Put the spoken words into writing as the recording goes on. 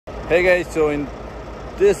Hey guys, so in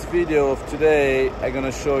this video of today I'm gonna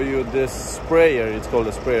show you this sprayer. It's called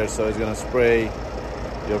a sprayer, so it's gonna spray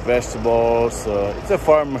your vegetables. It's a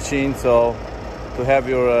farm machine, so to have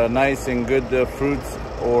your nice and good fruits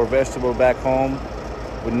or vegetable back home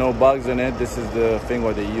with no bugs in it, this is the thing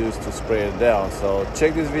what they use to spray it down. So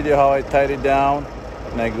check this video how I tied it down,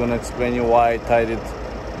 and I'm gonna explain you why I tied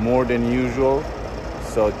it more than usual.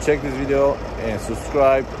 So check this video and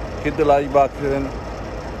subscribe, hit the like button,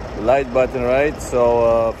 right?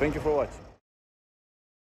 So thank you for watching.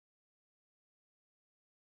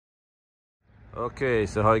 Okay,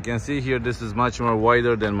 so how you can see here, this is much more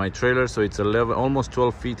wider than my trailer, so it's 11, almost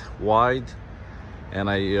 12 feet wide, and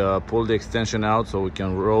I pulled the extension out so we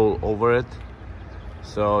can roll over it.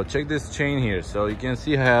 So check this chain here. So you can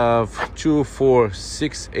see I have 2, 4,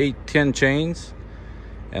 6, 8, 10 chains,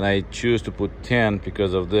 and I choose to put 10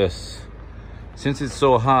 because of this. Since it's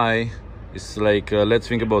so high, it's like let's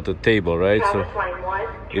think about the table, right? So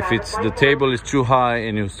if the table is too high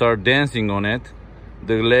and you start dancing on it,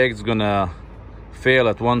 the leg's gonna fail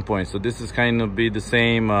at one point. So this is kind of be the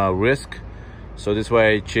same risk. So this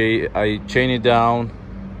way I chain it down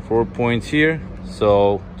 4 points here,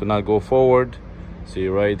 so to not go forward. See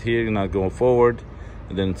right here, not going forward,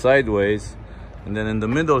 and then sideways, and then in the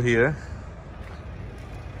middle here,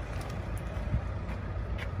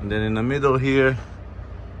 and then in the middle here.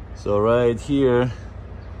 So right here,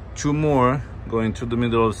 2 more going to the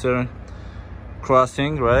middle of the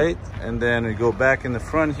crossing, right? And then we go back in the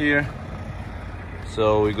front here.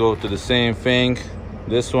 So we go to the same thing.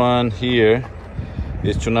 This one here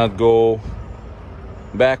is to not go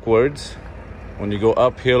backwards. When you go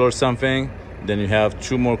uphill or something, then you have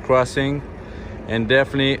 2 more crossing. And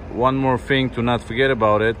definitely one more thing to not forget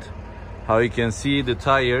about it, how you can see the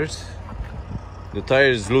tires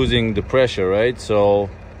is losing the pressure, right?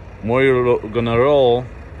 So more you're gonna roll,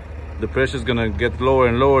 the pressure is gonna get lower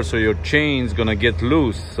and lower, so your chain's gonna get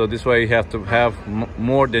loose. So this way you have to have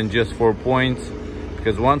more than just 4 points,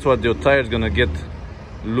 because once your tire is gonna get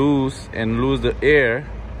loose and lose the air,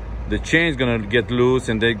 the chain's gonna get loose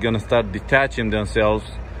and they're gonna start detaching themselves,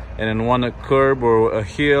 and then on a curb or a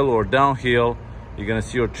hill or downhill, you're gonna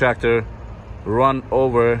see your tractor run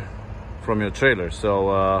over from your trailer.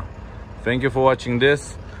 So thank you for watching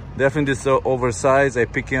this. Definitely this oversized, I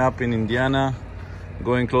picked it up in Indiana,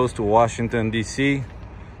 going close to Washington DC,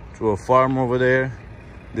 to a farm over there.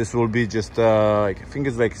 This will be just I think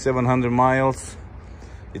it's like 700 miles.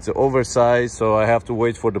 It's an oversized, so I have to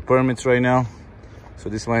wait for the permits right now. So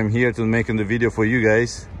this is why I'm here, to making the video for you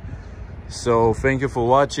guys. So thank you for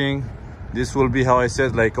watching. This will be, how I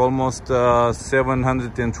said, like almost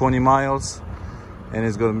 720 miles, and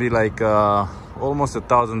it's gonna be like almost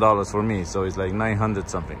 $1,000 for me, so it's like 900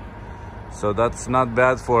 something. So that's not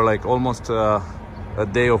bad for like almost a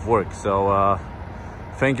day of work. So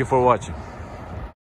thank you for watching.